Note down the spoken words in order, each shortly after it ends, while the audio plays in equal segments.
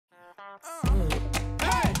I'm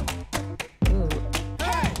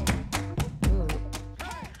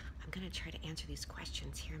gonna try to answer these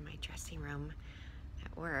questions here in my dressing room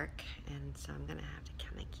at work, and so I'm gonna have to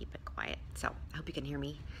kind of keep it quiet. So I hope you can hear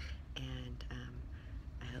me, and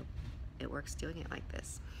I hope it works doing it like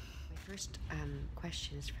this. My first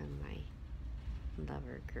question is from my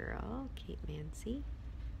lover girl, Kate Mancy.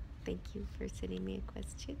 Thank you for sending me a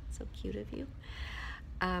question. So cute of you.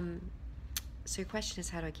 So your question is,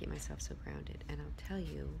 how do I keep myself so grounded? And I'll tell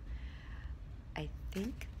you, I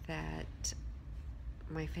think that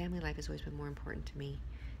my family life has always been more important to me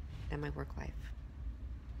than my work life.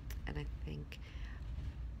 And I think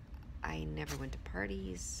I never went to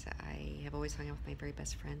parties. I have always hung out with my very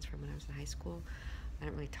best friends from when I was in high school. I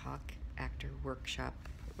don't really talk after workshop,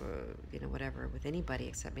 whatever, with anybody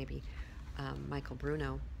except maybe Michael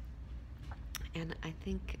Bruno. And I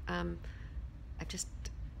think I've just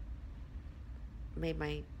made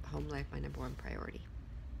my home life my number one priority.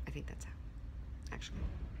 I think that's how, actually.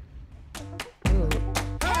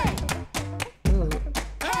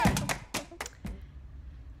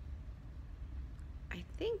 I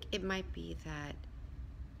think it might be that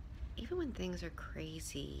even when things are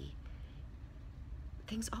crazy,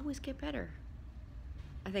 things always get better.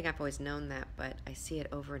 I think I've always known that, but I see it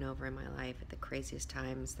over and over in my life at the craziest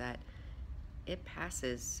times that it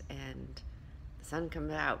passes and the sun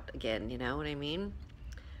comes out again, you know what I mean?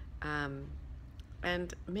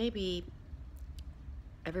 And maybe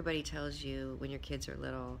everybody tells you when your kids are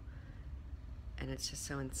little and it's just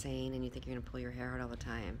so insane and you think you're gonna pull your hair out all the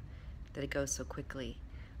time, that it goes so quickly.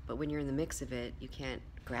 But when you're in the mix of it, you can't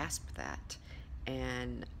grasp that.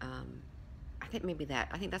 And I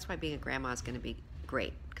think that's why being a grandma is gonna be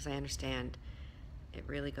great, because I understand it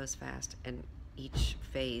really goes fast and each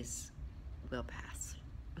phase will pass.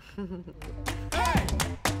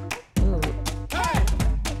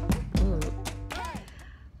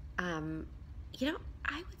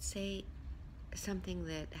 I would say something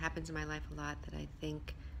that happens in my life a lot that I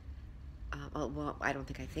think, well, I don't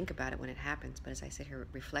think I think about it when it happens, but as I sit here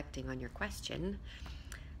reflecting on your question,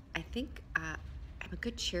 I think I'm a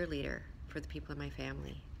good cheerleader for the people in my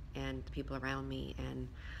family and the people around me, and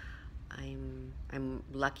I'm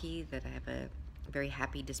lucky that I have a very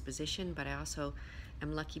happy disposition, but I also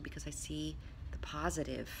am lucky because I see the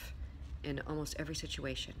positive in almost every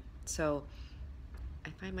situation. So I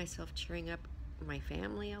find myself cheering up my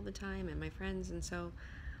family all the time and my friends, and so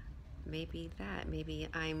maybe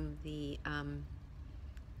I'm the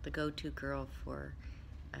go-to girl for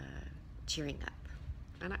cheering up,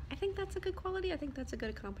 and I think that's a good quality. I think that's a good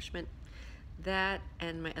accomplishment. That,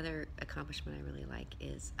 and my other accomplishment I really like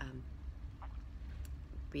is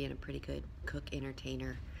being a pretty good cook,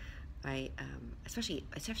 entertainer. Especially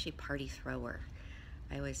party thrower.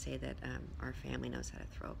 I always say that our family knows how to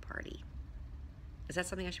throw a party. Is that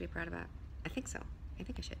something I should be proud about? I think so. I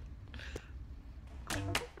think I should.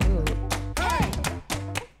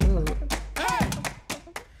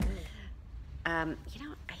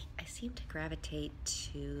 I seem to gravitate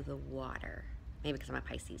to the water. Maybe because I'm a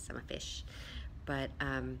Pisces, I'm a fish. But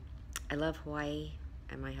I love Hawaii,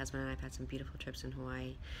 and my husband and I have had some beautiful trips in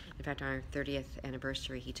Hawaii. In fact, on our 30th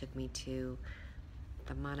anniversary, he took me to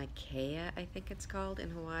the Mauna Kea, I think it's called, in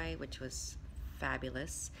Hawaii, which was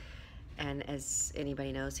fabulous. And as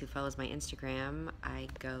anybody knows who follows my Instagram, I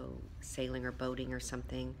go sailing or boating or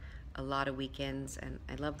something a lot of weekends, and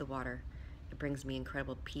I love the water. It brings me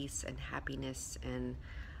incredible peace and happiness, and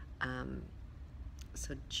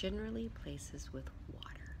so generally places with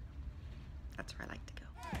water. That's where I like to go.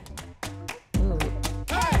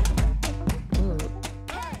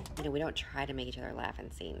 We don't try to make each other laugh in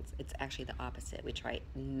scenes. It's actually the opposite. We try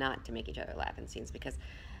not to make each other laugh in scenes because,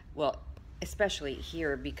 well, especially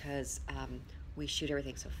here, because we shoot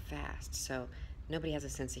everything so fast. So nobody has a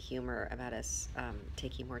sense of humor about us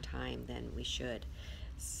taking more time than we should.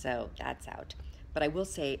 So that's out. But I will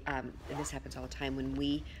say, and this happens all the time, when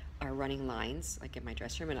we are running lines, like in my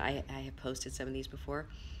dressing room, and I have posted some of these before,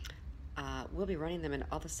 we'll be running them, and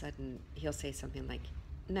all of a sudden he'll say something like,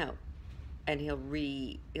 no. And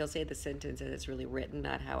he'll say the sentence as it's really written,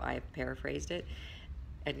 not how I paraphrased it.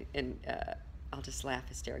 And I'll just laugh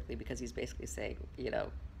hysterically because he's basically saying,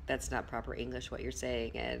 that's not proper English what you're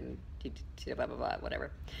saying, and blah, blah, blah, whatever.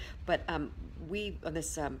 But on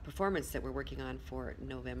this performance that we're working on for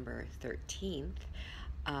November 13th,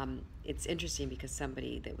 it's interesting because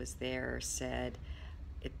somebody that was there said,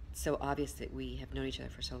 it's so obvious that we have known each other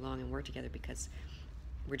for so long and worked together because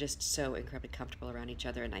we're just so incredibly comfortable around each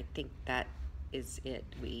other, and I think that is it.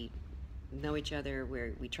 We know each other,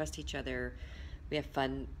 we trust each other, we have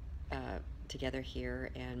fun together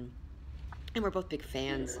here, and And we're both big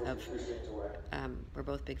fans of we're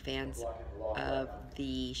both big fans of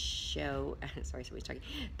the show. Sorry, somebody's talking.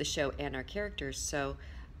 The show and our characters. So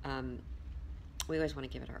um, we always want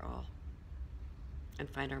to give it our all and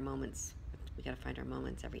find our moments. We got to find our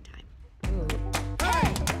moments every time.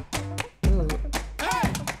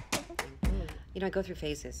 You know, I go through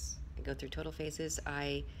phases. I go through total phases.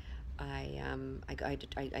 I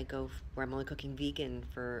go where I'm only cooking vegan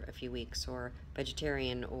for a few weeks, or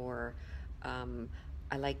vegetarian, or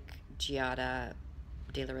I like Giada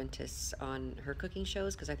De Laurentiis on her cooking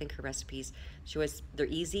shows because I think her recipes, they're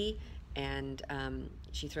easy, and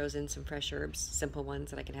she throws in some fresh herbs, simple ones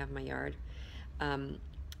that I can have in my yard.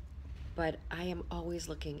 But I am always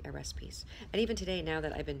looking at recipes. And even today, now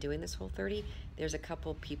that I've been doing this Whole30, there's a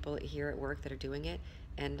couple people here at work that are doing it.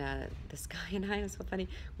 And this guy and I, it was so funny,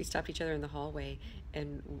 we stopped each other in the hallway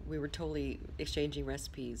and we were totally exchanging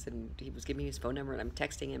recipes. And he was giving me his phone number and I'm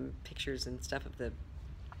texting him pictures and stuff of the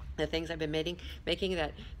things I've been making.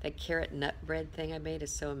 That carrot nut bread thing I made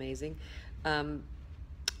is so amazing.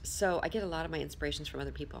 So I get a lot of my inspirations from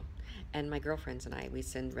other people. And my girlfriends and I, we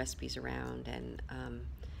send recipes around, and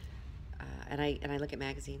I look at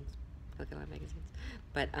magazines. I look at a lot of magazines,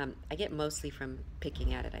 but I get mostly from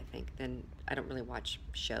picking at it, I think. Then I don't really watch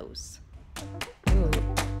shows.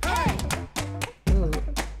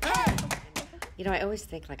 You know, I always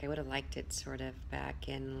think like I would have liked it sort of back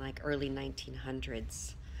in like early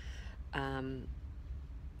 1900s. And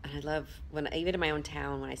I love even in my own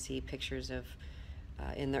town, when I see pictures of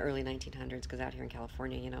in the early 1900s, because out here in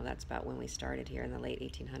California, you know, that's about when we started here, in the late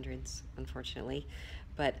 1800s, unfortunately.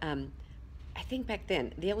 But I think back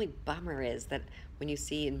then, the only bummer is that when you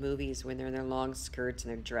see in movies when they're in their long skirts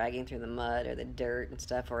and they're dragging through the mud or the dirt and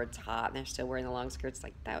stuff, or it's hot and they're still wearing the long skirts,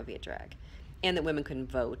 like that would be a drag. And that women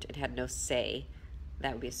couldn't vote and had no say,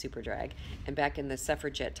 that would be a super drag. And back in the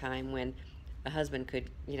suffragette time, when a husband could,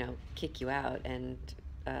 you know, kick you out and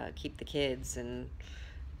keep the kids and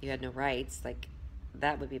you had no rights, like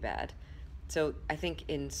that would be bad. So I think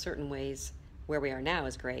in certain ways where we are now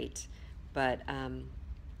is great, but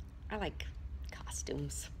I like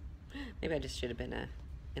costumes. Maybe I just should have been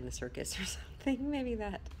in the circus or something. Maybe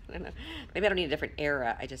that. I don't know. Maybe I don't need a different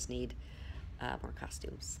era. I just need more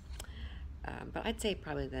costumes. But I'd say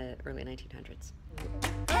probably the early 1900s.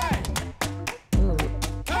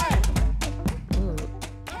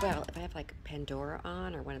 Well, if I have like Pandora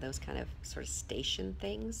on or one of those kind of sort of station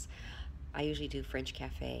things, I usually do French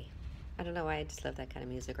Cafe. I don't know why, I just love that kind of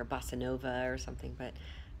music, or bossa nova or something, but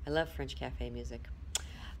I love French Cafe music.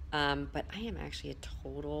 But I am actually a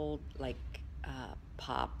total, like,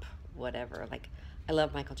 pop, whatever. Like, I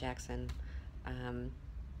love Michael Jackson. I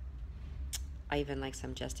even like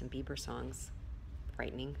some Justin Bieber songs.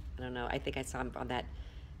 Frightening. I don't know. I think I saw him on that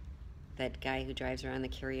guy who drives around the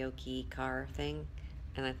karaoke car thing.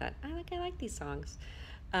 And I thought, I like these songs.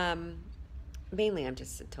 Mainly, I'm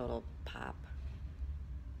just a total pop,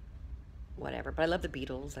 whatever. But I love the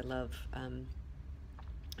Beatles. I love,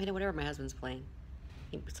 whatever my husband's playing.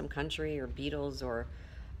 Some country or Beatles or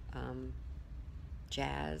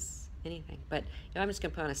jazz, anything. But if I'm just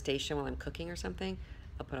gonna put on a station while I'm cooking or something,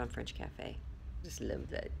 I'll put on French Cafe. Just love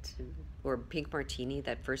that too. Or Pink Martini,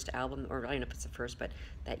 that first album, or I don't know if it's the first, but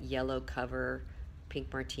that yellow cover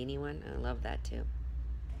Pink Martini one, I love that too.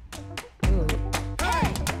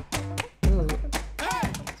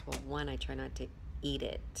 Well, one, I try not to eat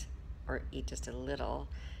it, or eat just a little,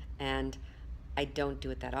 and I don't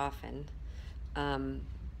do it that often.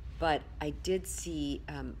 But I did see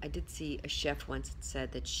a chef once that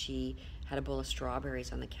said that she had a bowl of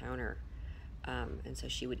strawberries on the counter, and so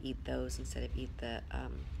she would eat those instead of eat the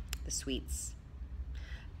sweets.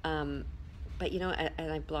 But you know,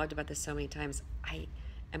 and I've blogged about this so many times, I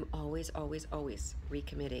am always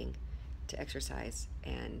recommitting to exercise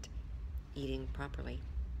and eating properly.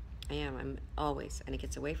 I'm always, and it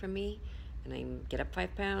gets away from me, and I get up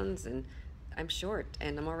 5 pounds, and I'm short,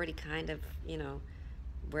 and I'm already kind of, you know,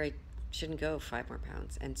 where I shouldn't go 5 more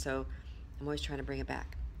pounds. And so I'm always trying to bring it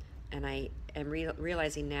back. And I am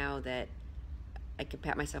realizing now that I can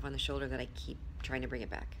pat myself on the shoulder that I keep trying to bring it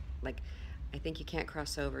back. Like, I think you can't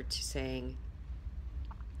cross over to saying,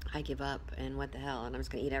 I give up, and what the hell, and I'm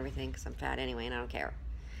just gonna eat everything because I'm fat anyway and I don't care.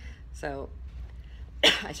 So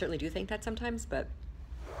I certainly do think that sometimes, but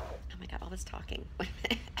oh my God, all this talking.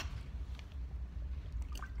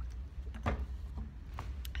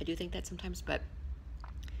 I do think that sometimes,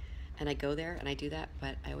 and I go there and I do that,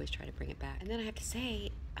 but I always try to bring it back. And then I have to say,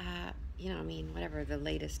 you know, I mean, whatever the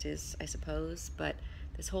latest is, I suppose, but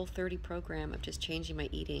this Whole30 program of just changing my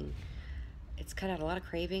eating, it's cut out a lot of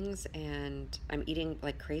cravings, and I'm eating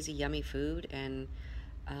like crazy yummy food, and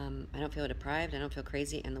I don't feel deprived. I don't feel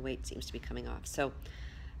crazy, and the weight seems to be coming off. So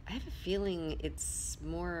I have a feeling it's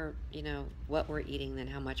more, what we're eating than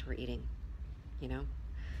how much we're eating. You know,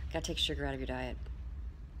 gotta take sugar out of your diet.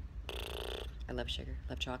 I love sugar,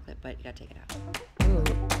 love chocolate, but you gotta take it out.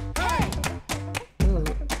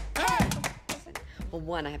 Well,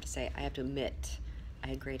 one, I have to say, I have to admit, I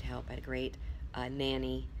had great help. I had a great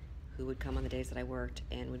nanny who would come on the days that I worked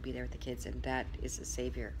and would be there with the kids, and that is a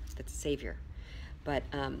savior. That's a savior. But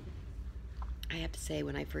I have to say,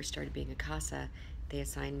 when I first started being a CASA, they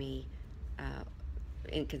assigned me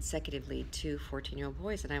consecutively two 14-year-old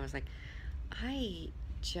boys, and I was like, I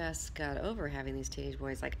just got over having these teenage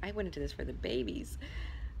boys. Like, I went into this for the babies.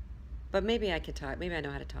 But maybe I could talk, maybe I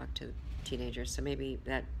know how to talk to teenagers, so maybe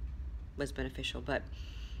that was beneficial. But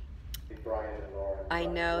I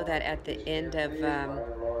know that at the end of,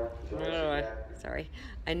 sorry,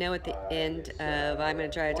 I know at the end of, I'm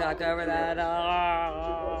going to try to talk over that.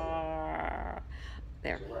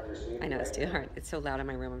 There. I know it's too hard. It's so loud in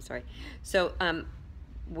my room. I'm sorry. So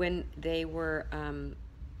when they were,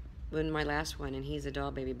 when my last one, and he's a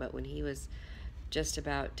doll baby, but when he was just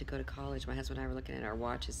about to go to college, my husband and I were looking at our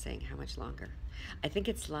watches saying, how much longer? I think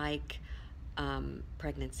it's like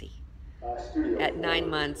pregnancy. At 9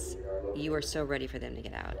 months, you are so ready for them to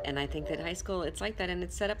get out. And I think that high school, it's like that, and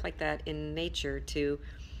it's set up like that in nature to,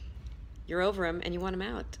 you're over them and you want them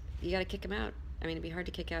out. You got to kick them out. I mean, it'd be hard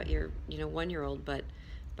to kick out your, 1-year-old, but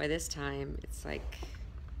by this time, it's like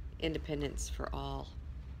independence for all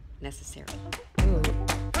necessary. And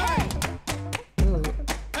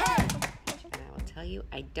I will tell you,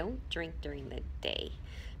 I don't drink during the day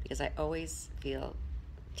because I always feel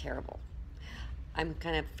terrible. I'm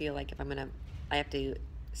kind of feel like if I have to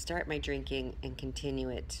start my drinking and continue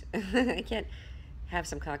it. I can't have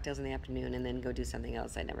some cocktails in the afternoon and then go do something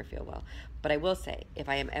else. I never feel well. But I will say, if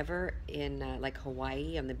I am ever in like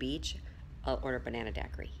Hawaii on the beach, I'll order banana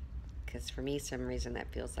daiquiri. Because for me, some reason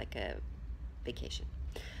that feels like a vacation.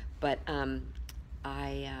 But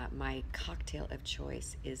my cocktail of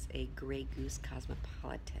choice is a Grey Goose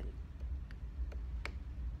Cosmopolitan.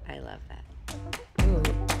 I love that.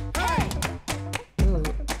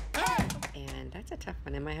 And that's a tough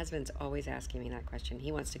one. And my husband's always asking me that question.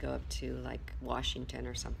 He wants to go up to like Washington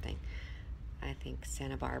or something. I think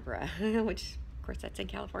Santa Barbara, which of course that's in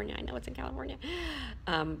California. I know it's in California.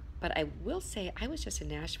 But I will say, I was just in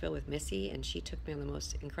Nashville with Missy, and she took me on the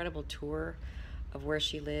most incredible tour of where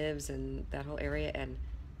she lives and that whole area. And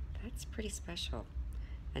that's pretty special.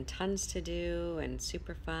 And tons to do and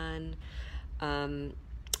super fun.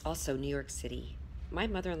 Also, New York City. My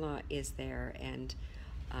mother-in-law is there, and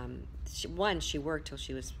she worked till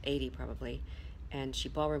she was 80 probably, and she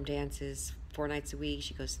ballroom dances 4 nights a week.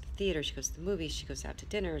 She goes to the theater, she goes to the movies, she goes out to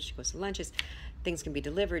dinner, she goes to lunches. Things can be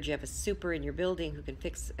delivered. You have a super in your building who can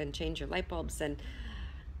fix and change your light bulbs, and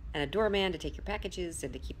a doorman to take your packages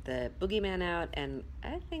and to keep the boogeyman out, and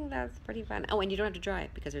I think that's pretty fun. Oh, and you don't have to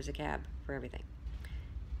drive because there's a cab for everything.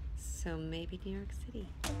 So maybe New York City.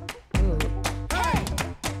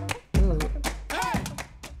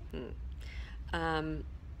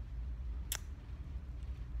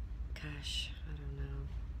 Gosh, I don't know.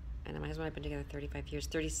 And my husband and I have been together 35 years,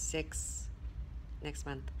 36 next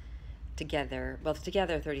month. Together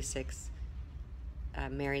 36,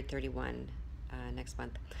 married 31 next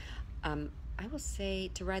month. I will say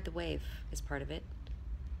to ride the wave is part of it.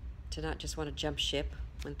 To not just want to jump ship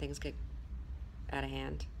when things get out of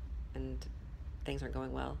hand and things aren't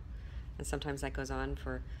going well. And sometimes that goes on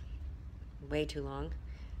for way too long.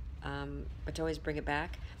 But to always bring it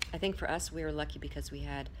back. I think for us, we were lucky because we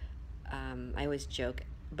had, I always joke,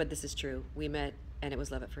 but this is true. We met and it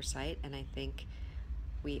was love at first sight, and I think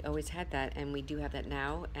we always had that, and we do have that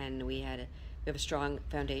now, and we have a strong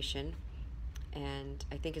foundation. And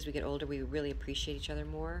I think as we get older, we really appreciate each other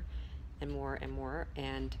more and more and more.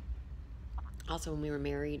 And also when we were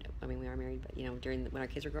married, we are married, but when our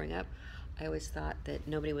kids were growing up, I always thought that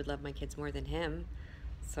nobody would love my kids more than him.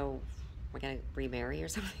 So we're gonna remarry or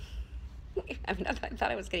something. I mean, I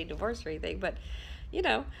thought I was getting divorced or anything, but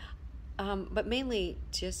but mainly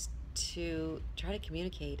just to try to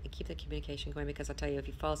communicate and keep the communication going, because I'll tell you, if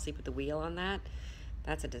you fall asleep at the wheel on that,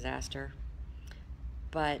 that's a disaster.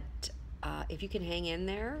 But if you can hang in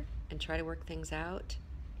there and try to work things out,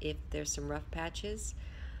 if there's some rough patches,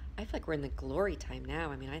 I feel like we're in the glory time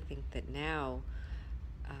now. I mean, I think that now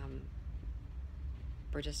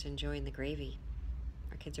we're just enjoying the gravy.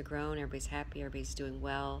 Our kids are grown, everybody's happy, everybody's doing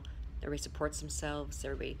well, everybody supports themselves,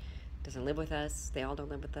 everybody doesn't live with us, they all don't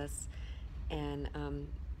live with us, and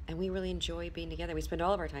we really enjoy being together. We spend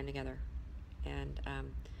all of our time together, and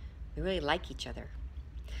we really like each other.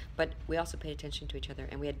 But we also paid attention to each other,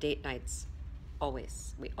 and we had date nights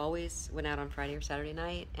always. We always went out on Friday or Saturday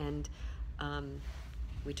night, and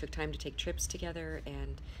we took time to take trips together,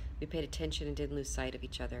 and we paid attention and didn't lose sight of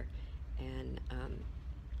each other. And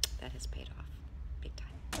that has paid off big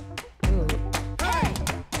time.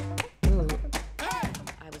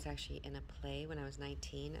 I was actually in a play when I was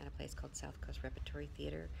 19 at a place called South Coast Repertory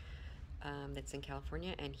Theater that's in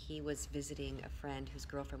California, and he was visiting a friend whose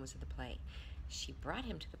girlfriend was in the play. She brought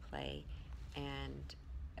him to the play and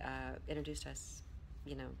introduced us,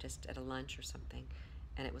 just at a lunch or something,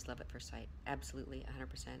 and it was love at first sight. Absolutely,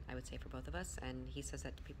 100%, I would say, for both of us, and he says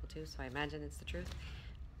that to people too, so I imagine it's the truth.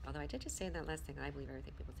 Although I did just say in that last thing, I believe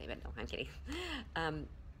everything people say, but no, I'm kidding.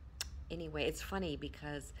 Anyway, it's funny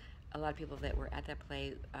because a lot of people that were at that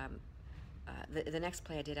play, the next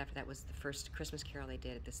play I did after that was the first Christmas Carol they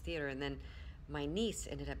did at this theater, and then my niece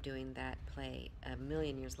ended up doing that play a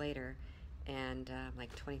million years later, and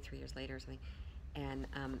like 23 years later or something. And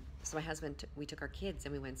so my husband, we took our kids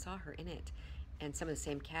and we went and saw her in it, and some of the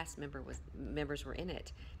same cast members were in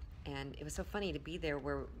it. And it was so funny to be there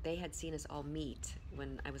where they had seen us all meet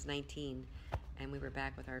when I was 19, and we were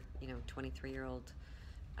back with our 23-year-old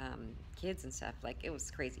kids and stuff. Like, it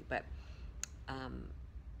was crazy. But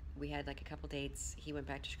we had like a couple dates. He went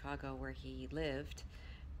back to Chicago where he lived,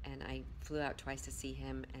 and I flew out twice to see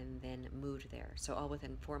him and then moved there. So all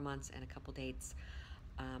within 4 months and a couple dates,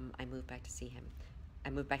 I moved back to see him.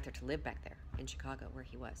 I moved back there to live back there in Chicago where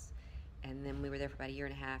he was. And then we were there for about a year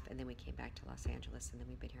and a half, and then we came back to Los Angeles, and then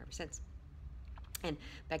we've been here ever since. And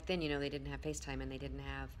back then, they didn't have FaceTime, and they didn't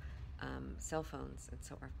have cell phones, and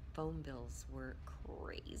so our phone bills were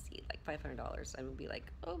crazy, like $500. I would be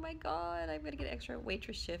like, oh my God, I'm gonna get extra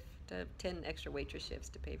waitress shift, 10 extra waitress shifts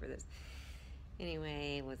to pay for this.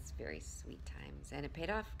 Anyway, it was very sweet times, and it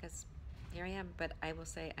paid off because here I am. But I will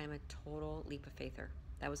say I'm a total leap of faither.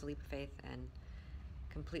 That was a leap of faith and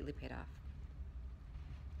completely paid off.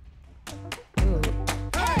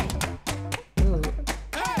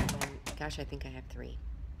 Gosh, I think I have 3.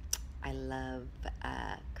 I love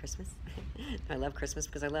Christmas. I love Christmas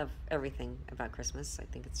because I love everything about Christmas. I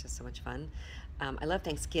think it's just so much fun. I love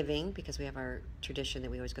Thanksgiving because we have our tradition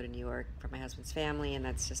that we always go to New York for my husband's family, and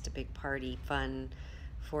that's just a big party, fun,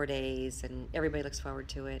 4 days, and everybody looks forward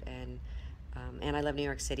to it. And I love New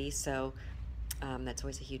York City, so that's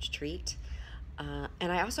always a huge treat.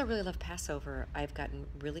 And I also really love Passover. I've gotten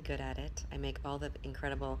really good at it. I make all the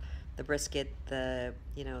brisket, the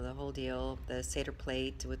whole deal, the Seder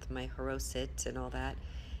plate with my haroset and all that.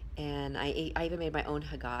 And I even made my own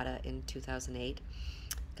Haggadah in 2008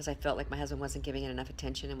 because I felt like my husband wasn't giving it enough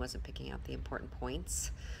attention and wasn't picking out the important points.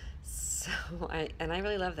 So I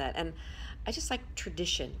really love that. And I just like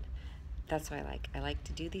tradition. That's what I like. I like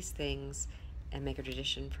to do these things and make a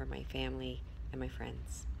tradition for my family and my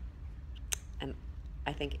friends. And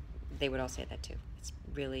I think they would all say that too. It's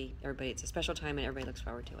really, it's a special time and everybody looks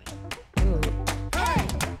forward to it.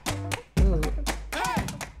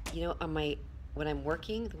 When I'm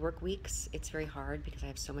working, the work weeks, it's very hard because I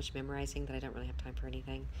have so much memorizing that I don't really have time for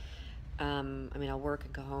anything. I'll work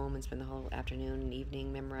and go home and spend the whole afternoon and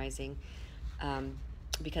evening memorizing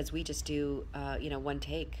because we just do, one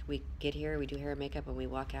take. We get here, we do hair and makeup, and we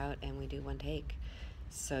walk out and we do one take.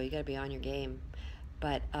 So you got to be on your game.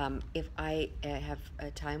 But if I have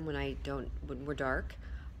a time when we're dark,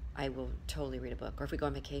 I will totally read a book. Or if we go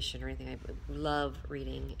on vacation or anything, I love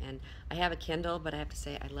reading. And I have a Kindle, but I have to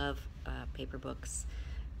say I love paper books,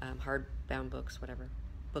 hardbound books, whatever,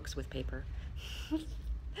 books with paper.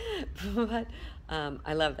 But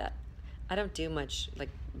I love that. I don't do much like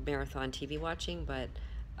marathon TV watching, but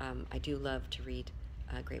I do love to read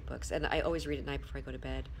great books. And I always read at night before I go to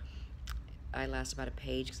bed. I last about a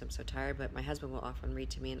page because I'm so tired, but my husband will often read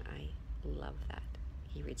to me, and I love that.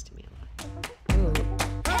 He reads to me a lot.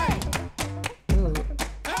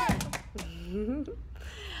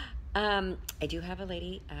 I do have a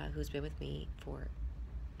lady who's been with me for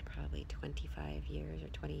probably 25 years or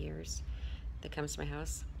 20 years that comes to my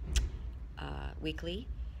house weekly,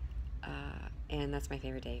 and that's my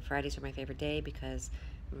favorite day. Fridays are my favorite day because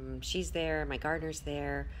she's there, my gardener's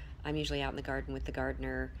there. I'm usually out in the garden with the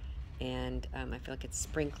gardener, and I feel like it's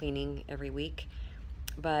spring cleaning every week.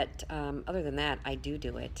 But other than that, I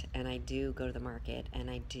do it, and I do go to the market, and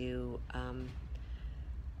I do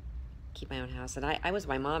keep my own house. And I was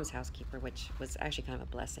my mom's housekeeper, which was actually kind of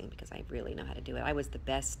a blessing because I really know how to do it. I was the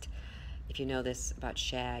best, if you know this about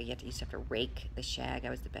shag, you used to have to rake the shag. I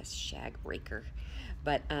was the best shag raker.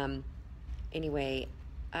 But anyway,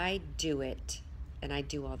 I do it, and I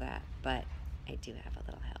do all that, but I do have a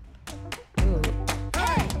little help.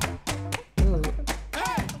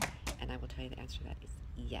 And I will tell you the answer to that is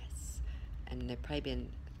Yes. And there've probably been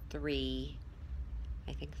three,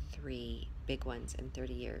 I think 3 big ones in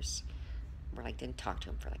 30 years where I didn't talk to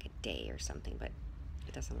him for like a day or something, but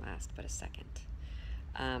it doesn't last but a second.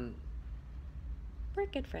 We're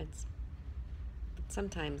good friends. But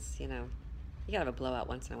sometimes, you gotta have a blowout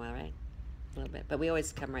once in a while, right? A little bit. But we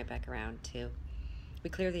always come right back around to, we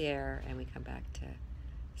clear the air and we come back to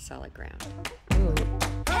solid ground. Ooh.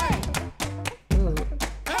 Hey! Ooh.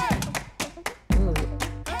 Hey! Ooh.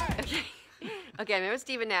 Okay. Okay, I'm with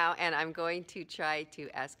Steven now, and I'm going to try to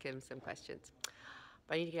ask him some questions.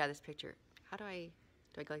 But I need to get out of this picture. Do I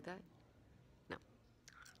go like that? No.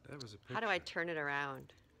 That was a picture. How do I turn it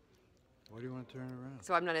around? Why do you want to turn it around?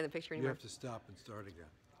 So I'm not in the picture anymore? You have to stop and start again.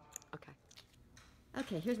 Okay.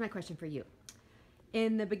 Okay, here's my question for you.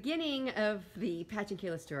 In the beginning of the Patch and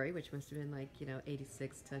Kayla story, which must have been like,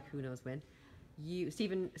 86 to who knows when,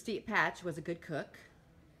 Steve Patch was a good cook.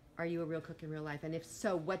 Are you a real cook in real life? And if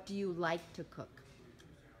so, what do you like to cook?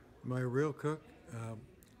 Am I a real cook?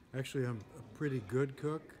 Actually, I'm a pretty good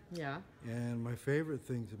cook. Yeah. And my favorite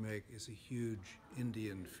thing to make is a huge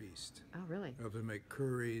Indian feast. Oh, really? I love to make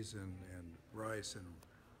curries and rice and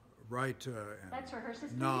raita and That's rehearsed,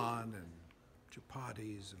 naan and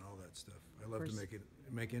chapatis and all that stuff. I love to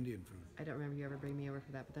make Indian food. I don't remember you ever bringing me over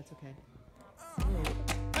for that, but that's okay.